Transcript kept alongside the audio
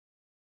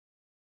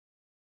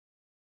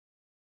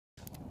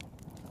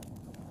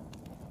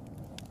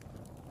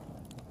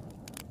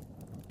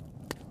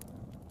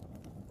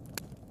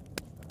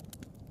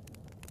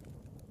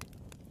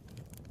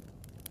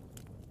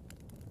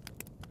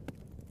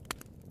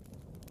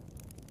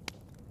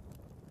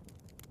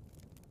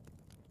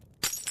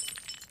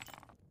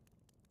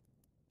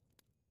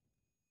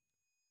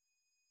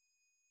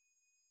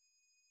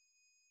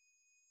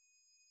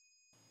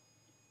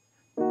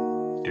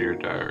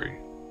Diary.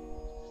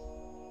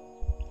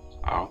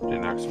 I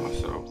often ask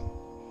myself,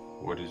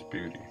 what is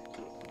beauty?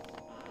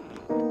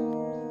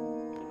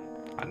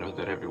 I know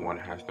that everyone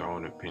has their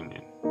own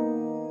opinion,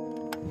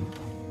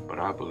 but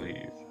I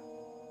believe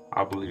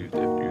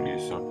that beauty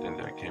is something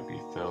that can be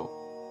felt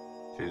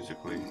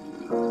physically,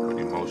 but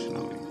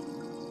emotionally.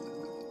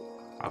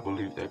 I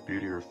believe that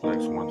beauty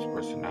reflects one's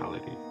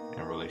personality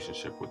and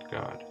relationship with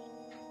God.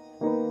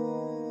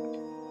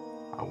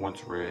 I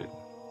once read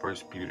 1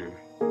 Peter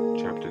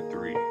chapter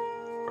 3,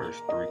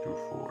 verse 3 through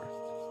 4,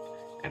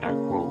 and I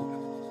quote,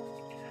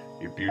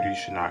 "Your beauty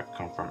should not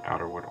come from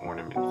outward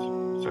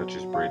ornaments, such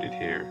as braided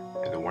hair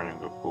and the wearing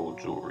of gold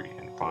jewelry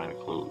and fine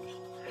clothes.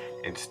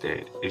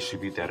 Instead, it should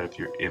be that of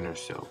your inner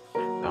self,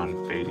 the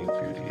unfading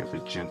beauty of a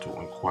gentle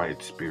and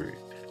quiet spirit,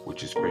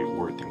 which is great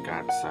worth in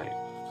God's sight."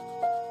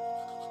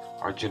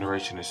 Our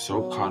generation is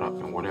so caught up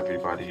in what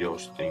everybody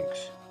else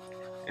thinks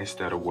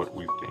instead of what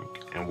we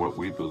think and what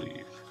we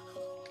believe.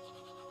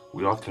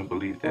 We often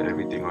believe that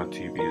everything on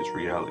TV is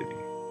reality.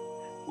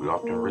 We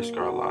often risk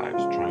our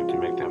lives trying to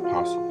make the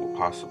impossible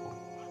possible,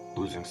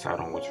 losing sight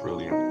on what's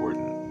really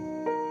important.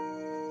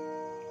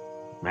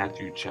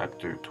 Matthew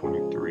chapter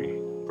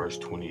 23, verse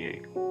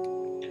 28.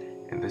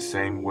 In the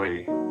same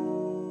way,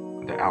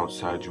 on the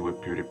outside you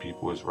appear to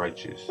people as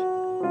righteous,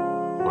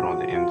 but on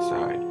the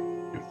inside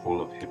you're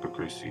full of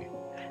hypocrisy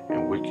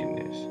and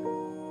wickedness.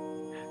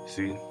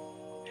 See,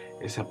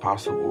 it's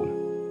impossible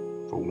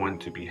for one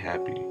to be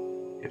happy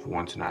if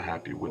one's not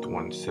happy with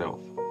oneself.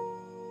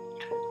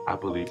 I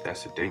believe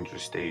that's a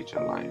dangerous stage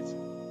in life,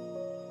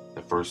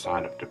 the first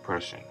sign of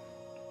depression,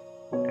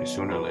 and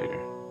sooner or later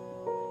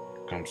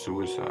comes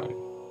suicide.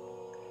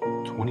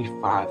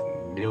 25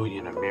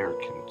 million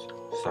Americans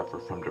suffer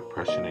from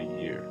depression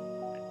a year.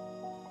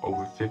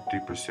 Over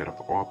 50%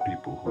 of all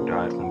people who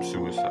died from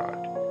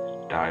suicide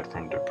died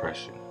from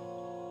depression.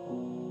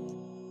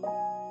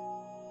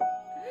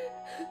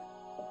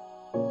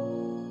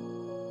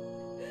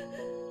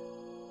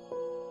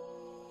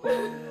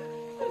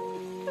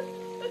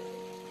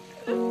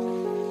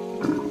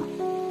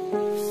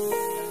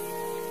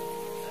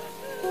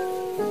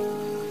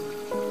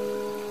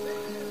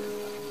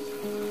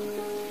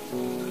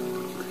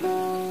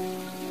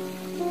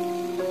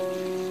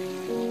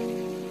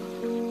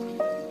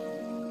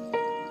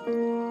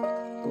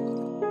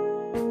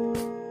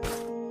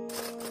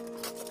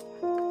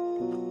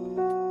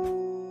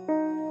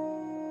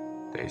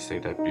 They say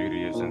that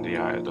beauty is in the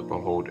eye of the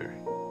beholder,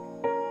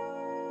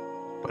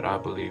 but I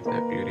believe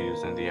that beauty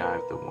is in the eye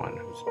of the one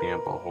who's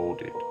being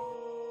beholded.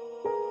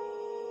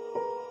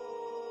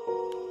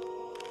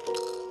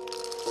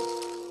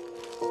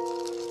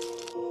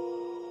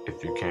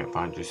 If you can't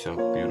find yourself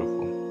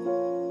beautiful,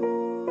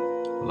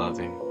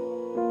 loving,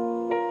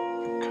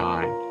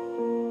 kind,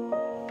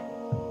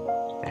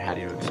 then how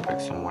do you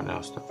expect someone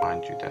else to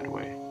find you that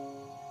way?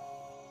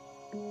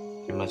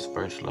 You must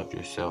first love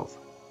yourself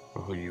for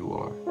who you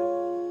are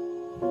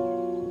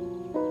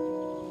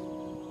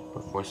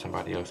before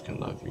somebody else can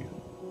love you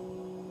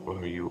for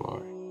who you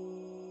are.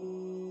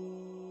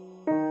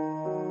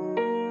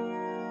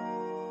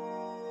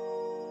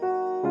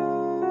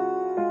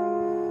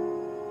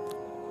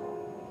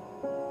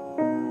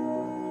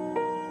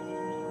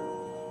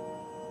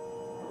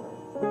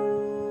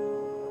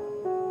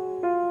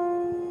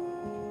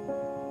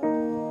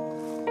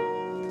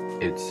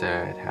 It's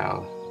sad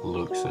how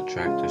looks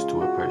attract us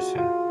to a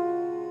person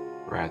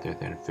rather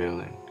than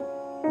feeling.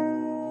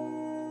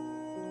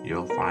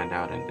 You'll find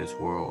out in this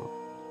world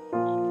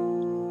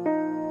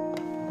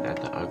that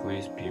the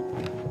ugliest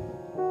people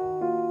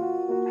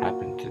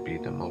happen to be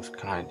the most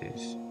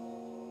kindest,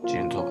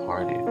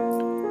 gentle-hearted,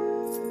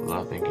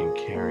 loving and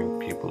caring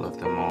people of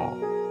them all.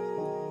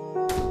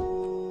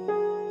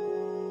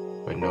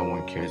 But no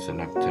one cares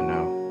enough to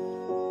know.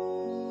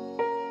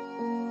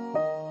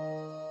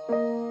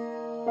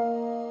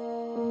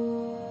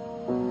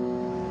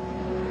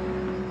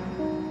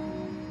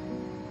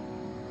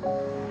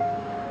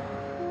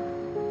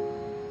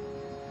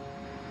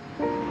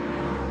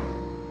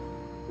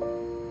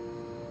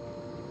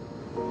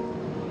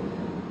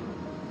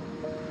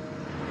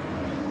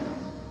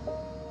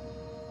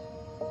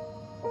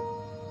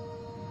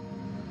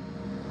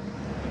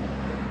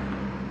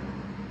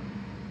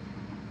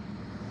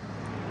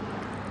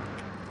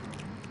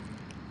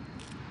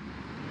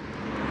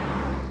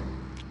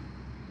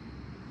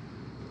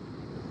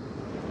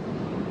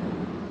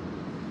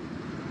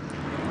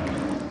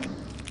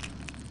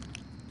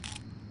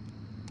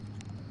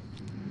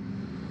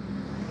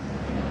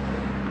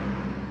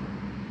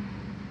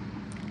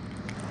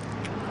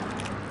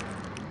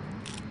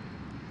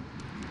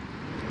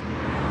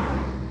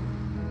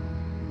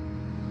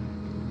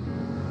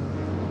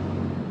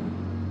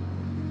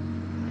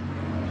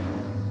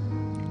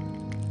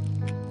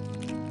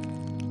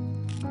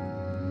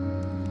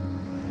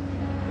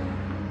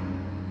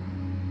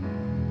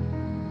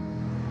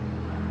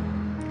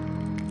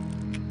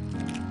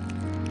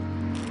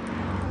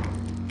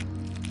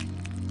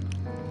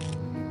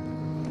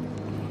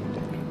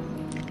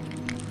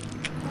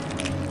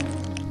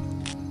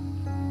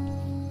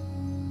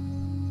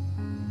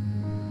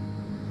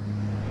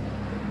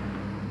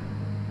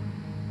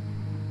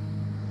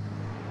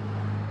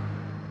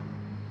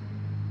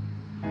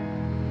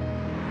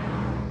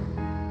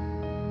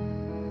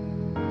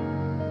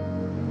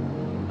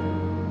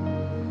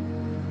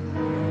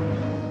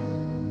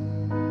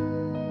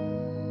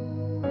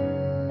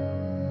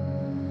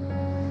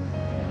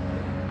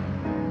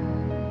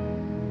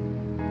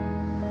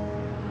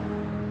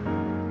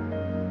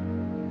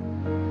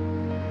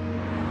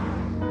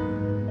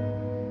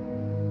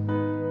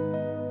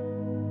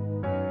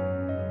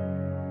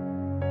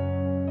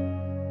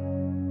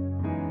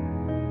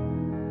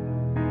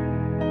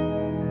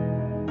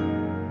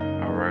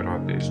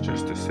 is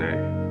just to say,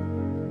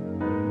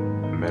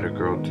 I met a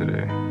girl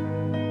today,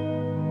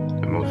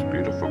 the most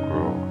beautiful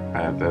girl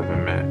I have ever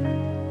met.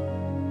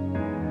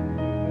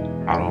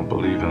 I don't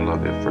believe in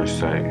love at first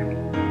sight,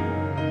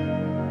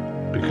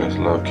 because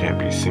love can't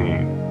be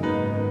seen.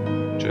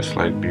 Just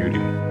like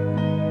beauty,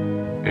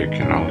 it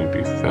can only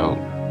be felt.